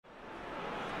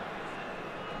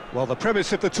Well, the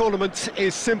premise of the tournament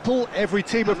is simple. Every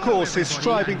team, of course, is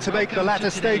striving to make the latter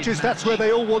stages. That's where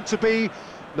they all want to be.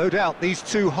 No doubt these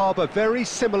two harbour very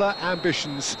similar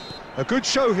ambitions. A good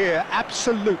show here,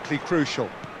 absolutely crucial.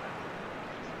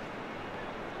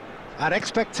 And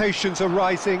expectations are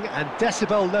rising and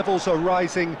decibel levels are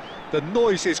rising. The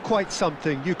noise is quite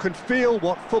something. You can feel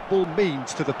what football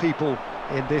means to the people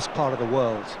in this part of the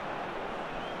world.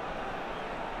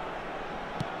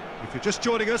 If you're just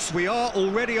joining us, we are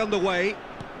already underway.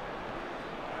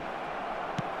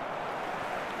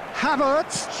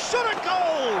 Havertz, shot a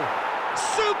goal!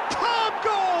 Superb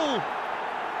goal!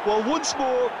 Well, once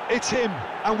more, it's him,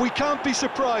 and we can't be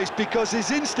surprised because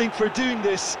his instinct for doing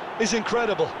this is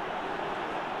incredible.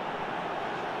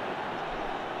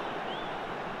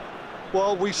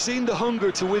 Well, we've seen the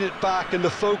hunger to win it back and the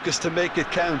focus to make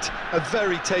it count. A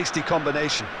very tasty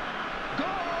combination. Goal!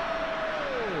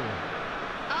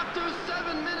 After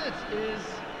 7 minutes is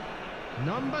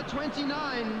number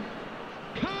 29,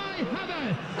 Kai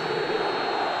Havertz.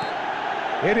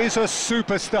 It is a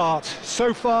super start.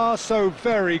 So far, so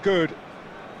very good.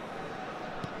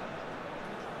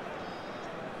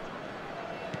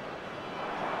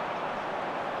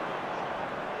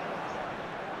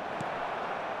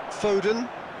 Foden.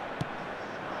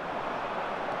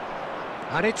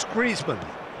 And it's Griezmann.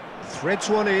 Threads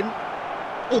one in.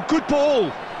 Oh, good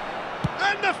ball!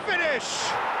 And the finish!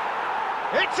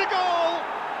 It's a goal!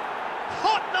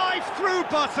 Hot knife through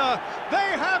butter.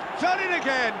 They have done it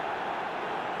again.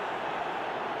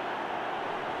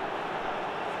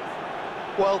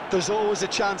 Well, there's always a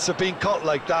chance of being caught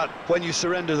like that when you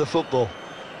surrender the football.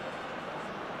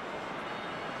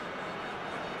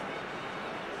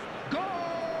 Goal!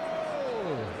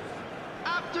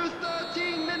 After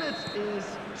 13 minutes is...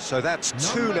 So that's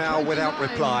two now without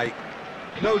reply.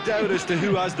 No doubt as to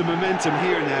who has the momentum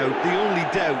here now. The only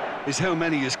doubt is how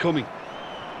many is coming.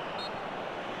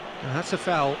 Now that's a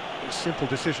foul. A simple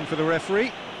decision for the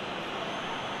referee.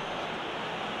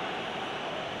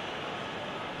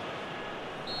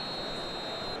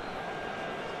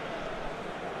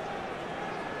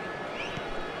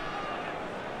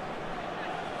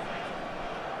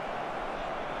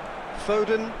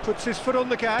 Foden puts his foot on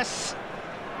the gas.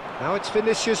 Now it's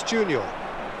Vinicius Junior.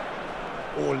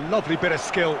 Oh, lovely bit of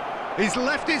skill. He's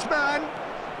left his man.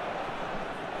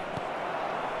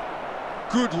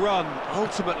 Good run,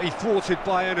 ultimately thwarted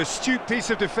by an astute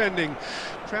piece of defending.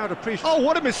 Crowd appreciate. Oh,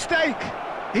 what a mistake!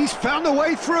 He's found a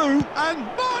way through, and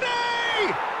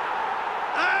Body!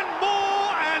 And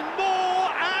more, and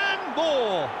more, and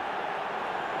more!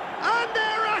 And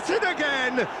they're at it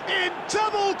again, in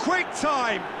double quick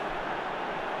time!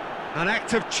 An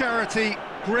act of charity,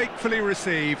 gratefully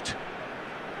received.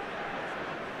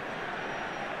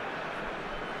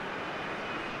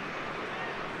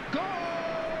 Goal!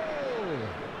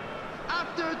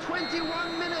 After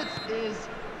 21 minutes is...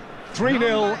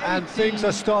 3-0, and things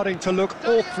are starting to look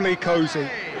awfully cosy.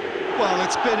 Well,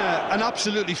 it's been an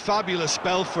absolutely fabulous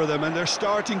spell for them, and they're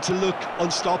starting to look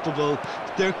unstoppable.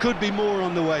 There could be more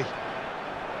on the way.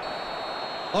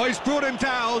 Oh, he's brought him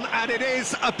down, and it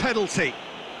is a penalty.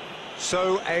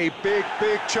 So a big,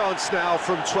 big chance now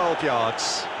from 12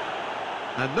 yards.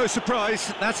 And no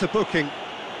surprise, that's a booking.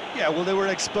 Yeah, well, they were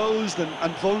exposed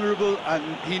and vulnerable, and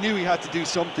he knew he had to do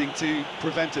something to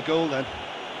prevent a goal then.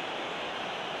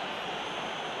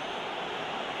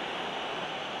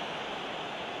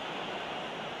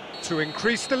 To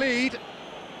increase the lead.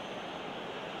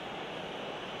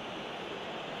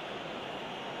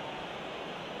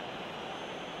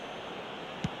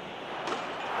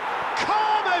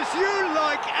 Calm as you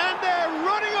like, and they're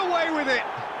running away with it.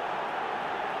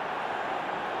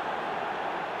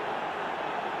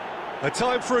 A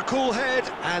time for a cool head,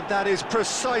 and that is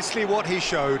precisely what he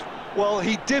showed. Well,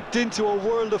 he dipped into a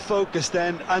world of focus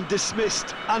then and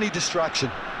dismissed any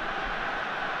distraction.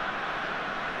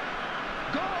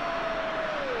 Goal!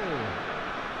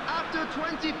 After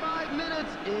 25 minutes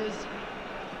is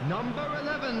number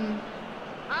 11,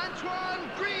 Antoine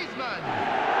Griezmann.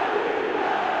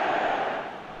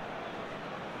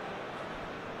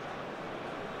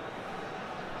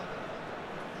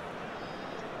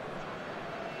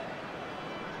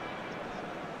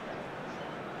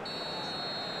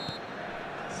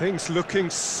 Things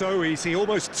looking so easy,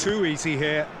 almost too easy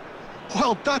here.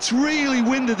 Well, that's really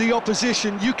winded the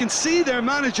opposition. You can see their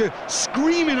manager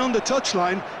screaming on the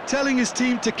touchline, telling his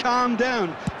team to calm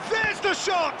down. There's the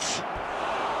shot!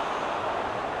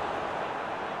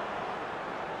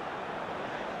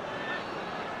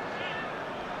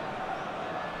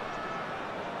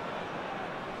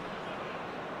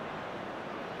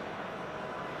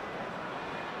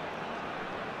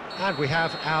 And we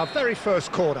have our very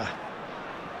first corner.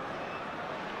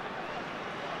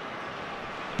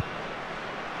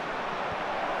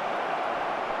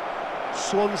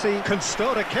 Swansea can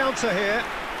start a counter here.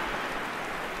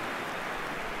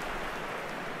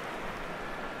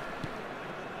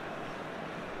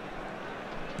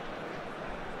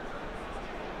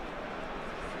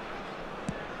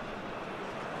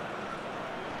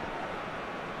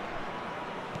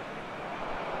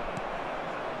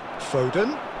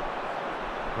 Foden.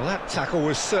 Well, that tackle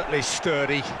was certainly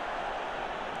sturdy.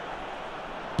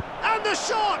 And the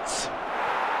shot!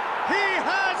 He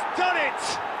has done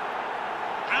it!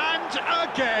 And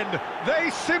again, they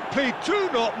simply do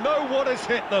not know what has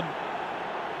hit them.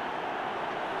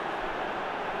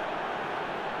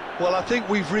 Well, I think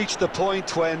we've reached the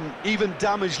point when even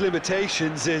damage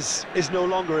limitations is no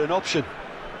longer an option.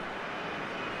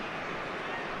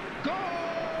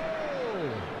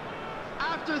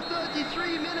 After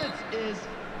 33 minutes is...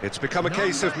 It's become a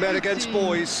case of men against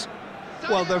boys.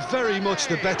 Well, they're very much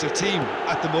the better team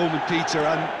at the moment, Peter,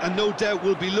 and no doubt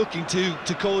will be looking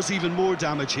to cause even more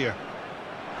damage here.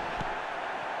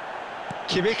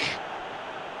 Kimmich.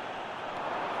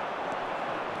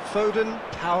 Foden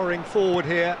powering forward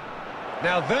here.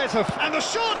 Now there's and the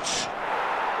shot!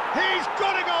 He's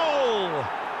got a goal!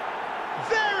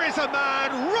 There is a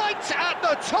man right at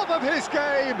the top of his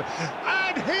game,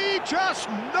 and he just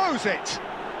knows it.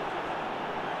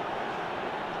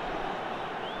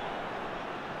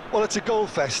 Well, it's a goal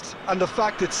fest, and the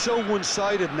fact it's so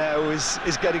one-sided now is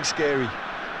getting scary.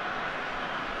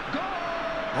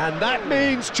 And that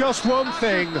means just one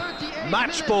thing,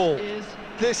 match ball.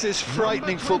 This is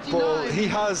frightening football. He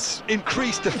has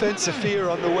increased defensive fear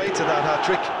on the way to that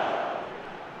hat-trick.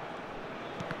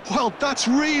 Well, that's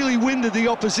really winded the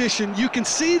opposition. You can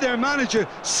see their manager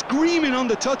screaming on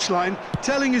the touchline,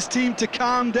 telling his team to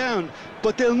calm down,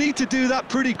 but they'll need to do that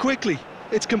pretty quickly.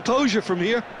 It's composure from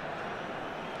here.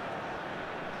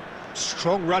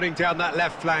 Strong running down that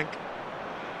left flank.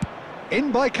 In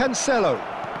by Cancelo.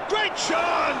 Great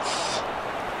chance!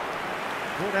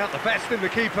 Brought out the best in the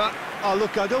keeper. Oh,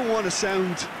 look, I don't want to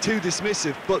sound too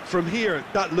dismissive, but from here,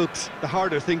 that looks the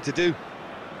harder thing to do.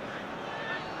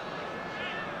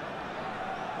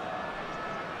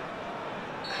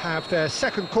 Have their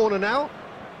second corner now.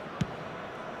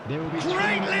 There will be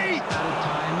Great lead!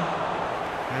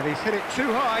 And he's hit it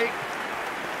too high.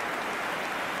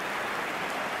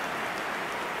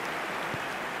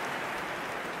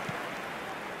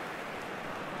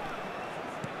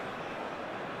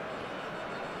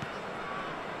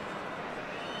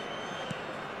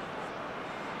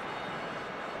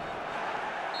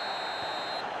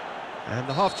 And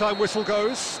the half-time whistle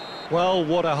goes. Well,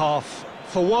 what a half.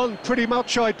 For one, pretty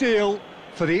much ideal.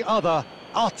 For the other,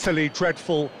 utterly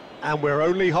dreadful. And we're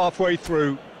only halfway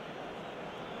through.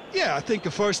 Yeah, I think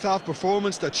a first-half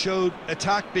performance that showed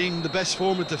attack being the best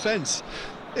form of defence.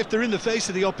 If they're in the face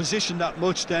of the opposition that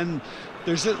much, then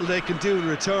there's little they can do in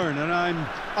return. And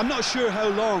I'm not sure how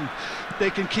long they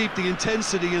can keep the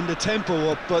intensity and the tempo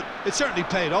up, but it's certainly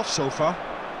paid off so far.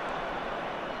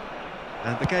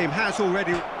 And the game has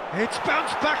already... It's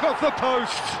bounced back off the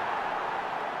post.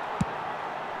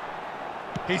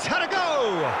 He's had a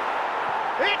go.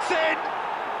 It's in.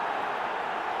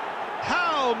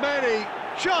 How many?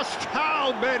 Just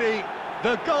how many?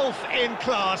 The gulf in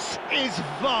class is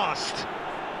vast.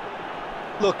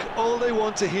 Look, all they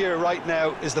want to hear right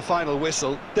now is the final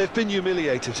whistle. They've been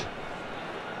humiliated.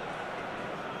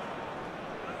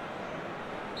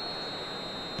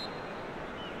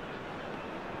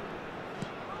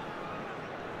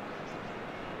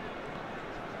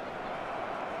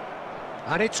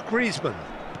 And it's Griezmann.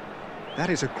 That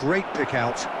is a great pick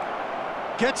out.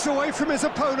 Gets away from his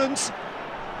opponents.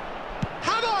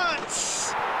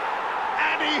 Havertz!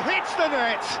 And he hits the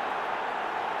net.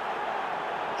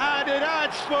 And it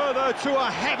adds further to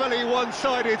a heavily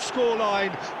one-sided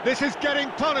scoreline. This is getting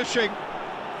punishing.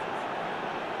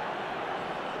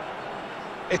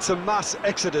 It's a mass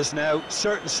exodus now.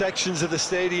 Certain sections of the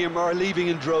stadium are leaving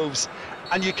in droves,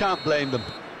 and you can't blame them.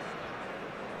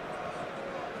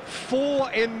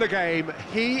 4 in the game.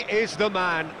 He is the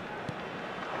man.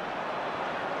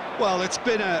 Well, it's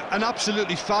been an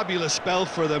absolutely fabulous spell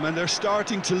for them, and they're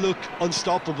starting to look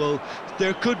unstoppable.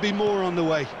 There could be more on the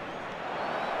way.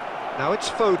 Now it's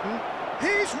Foden.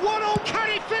 He's one on. Can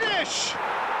he finish?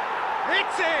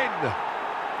 It's in.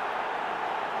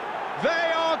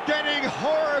 They are getting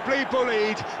horribly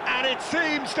bullied, and it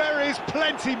seems there is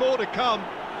plenty more to come.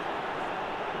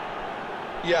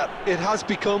 Yeah, it has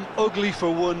become ugly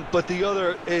for one, but the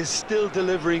other is still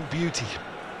delivering beauty.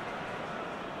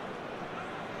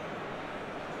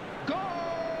 Goal!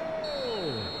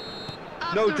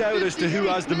 No After doubt as to who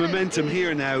 58 has the minutes momentum is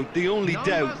here now. The only number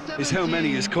doubt is how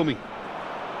many is 17. coming.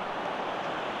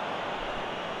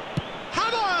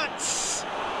 Havertz!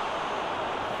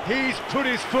 He's put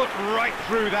his foot right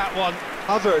through that one.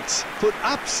 Havertz put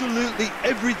absolutely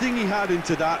everything he had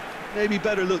into that. Maybe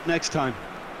better look next time.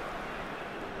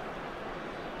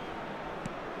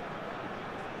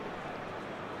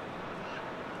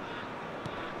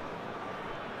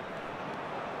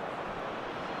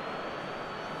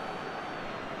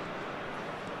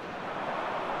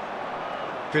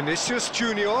 Vinicius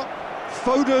Junior,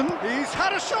 Foden, he's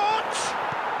had a shot,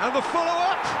 and the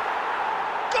follow-up,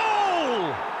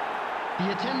 goal!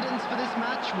 The attendance for this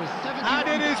match was 71,898. And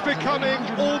it is becoming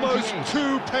almost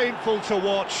too painful to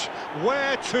watch.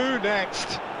 Where to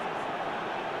next?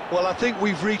 Well, I think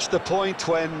we've reached the point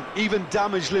when even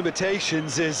damage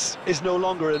limitations is no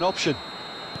longer an option.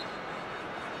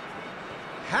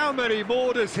 How many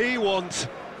more does he want?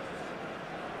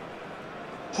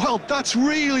 Well, that's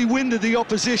really winded the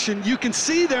opposition. You can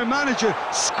see their manager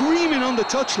screaming on the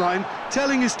touchline,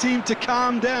 telling his team to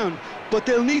calm down. But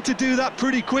they'll need to do that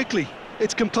pretty quickly.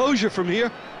 It's composure from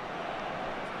here.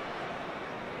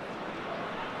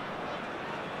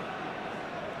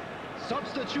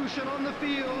 Substitution on the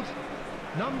field.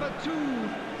 Number 2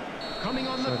 coming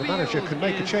on the field. So the manager can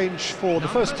make a is change for the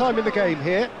first time in the 12. game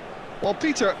here. Well,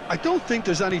 Peter, I don't think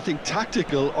there's anything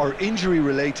tactical or injury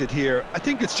related here. I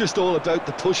think it's just all about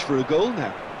the push for a goal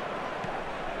now.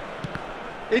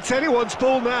 It's anyone's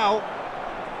ball now.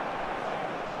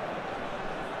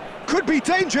 Could be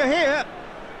danger here.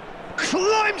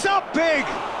 Climbs up big.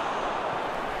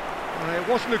 It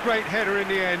wasn't a great header in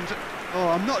the end. Oh,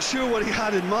 I'm not sure what he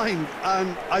had in mind,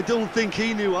 and I don't think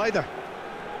he knew either.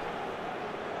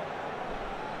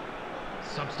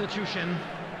 Substitution.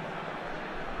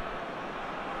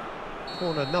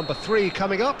 Corner number 3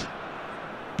 coming up.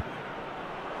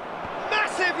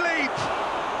 Massive leap!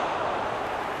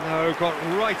 No, got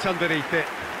right underneath it.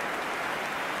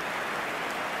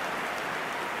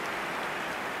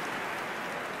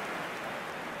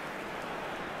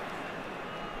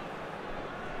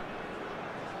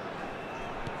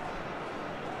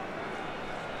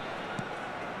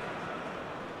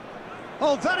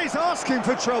 Oh, that is asking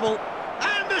for trouble.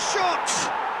 And the shot!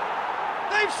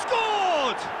 They've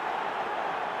scored!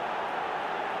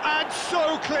 And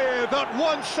so clear that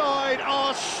one side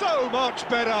are so much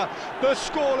better. The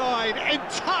scoreline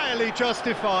entirely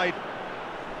justified.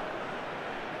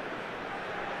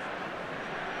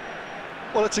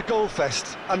 Well, it's a goal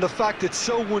fest, and the fact it's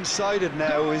so one-sided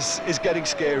now is getting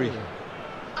scary.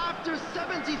 After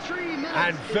 73 minutes.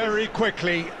 And very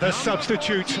quickly, the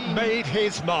substitute 14, made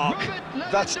his mark.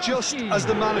 That's just as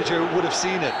the manager would have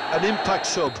seen it, an impact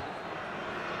sub.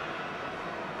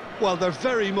 Well, they're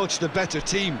very much the better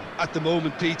team at the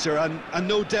moment, Peter, and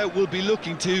no doubt will be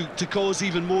looking to cause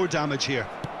even more damage here.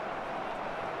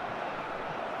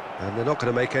 And they're not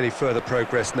going to make any further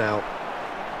progress now.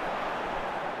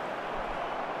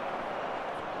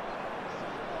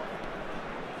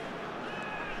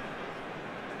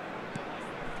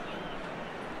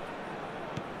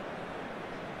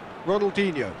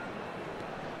 Ronaldinho,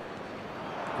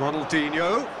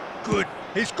 good.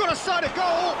 He's got a side of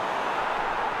goal.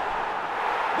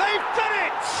 They've done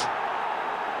it!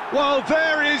 Well,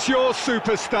 there is your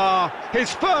superstar.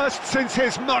 His first since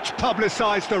his much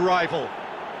publicised arrival.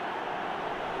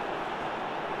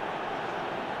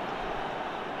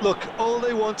 Look, all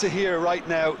they want to hear right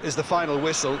now is the final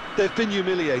whistle. They've been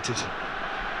humiliated.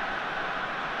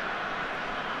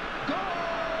 Goal!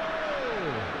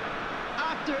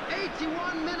 After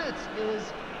 81 minutes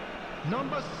is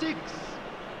number 6,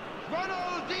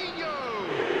 Ronaldinho!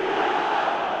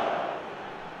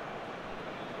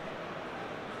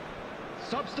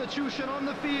 Substitution on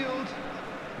the field,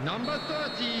 number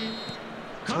 30.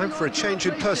 Time for a change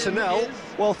in personnel.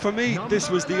 Well, for me, this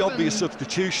was the 11. obvious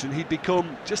substitution. He'd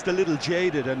become just a little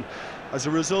jaded, and as a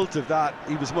result of that,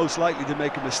 he was most likely to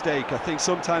make a mistake. I think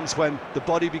sometimes when the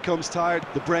body becomes tired,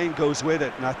 the brain goes with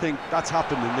it, and I think that's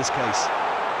happened in this case.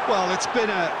 Well, it's been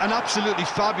an absolutely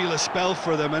fabulous spell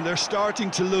for them, and they're starting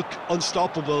to look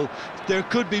unstoppable. There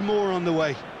could be more on the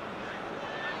way.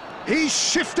 He's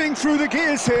shifting through the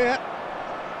gears here.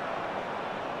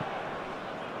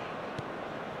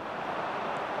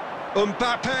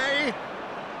 Mbappe,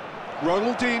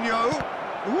 Ronaldinho,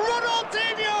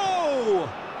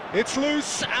 It's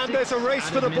loose and there's a race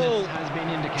for the ball.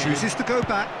 Chooses to go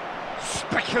back.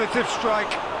 Speculative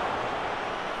strike.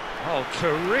 Oh,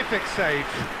 terrific save.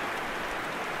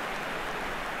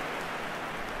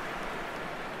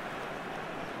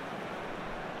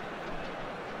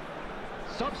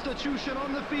 Substitution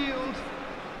on the field.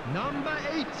 Number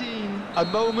 18. A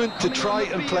moment to Coming try on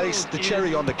the and place field the cherry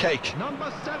is on the cake.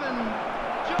 Number 7,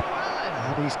 Joe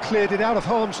Allen. And he's cleared it out of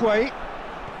harm's way.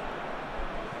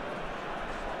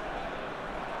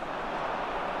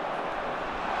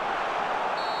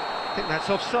 I think that's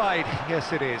offside.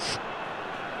 Yes, it is.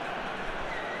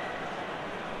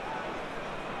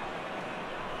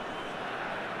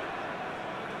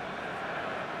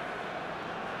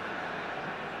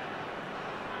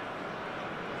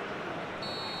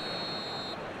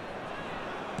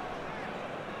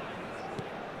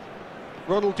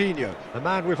 Ronaldinho, the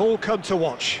man we've all come to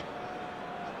watch.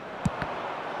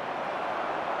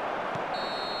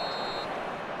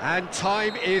 And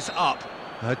time is up.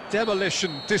 A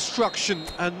demolition, destruction,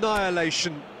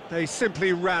 annihilation. They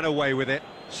simply ran away with it.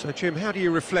 So, Jim, how do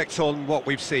you reflect on what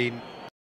we've seen?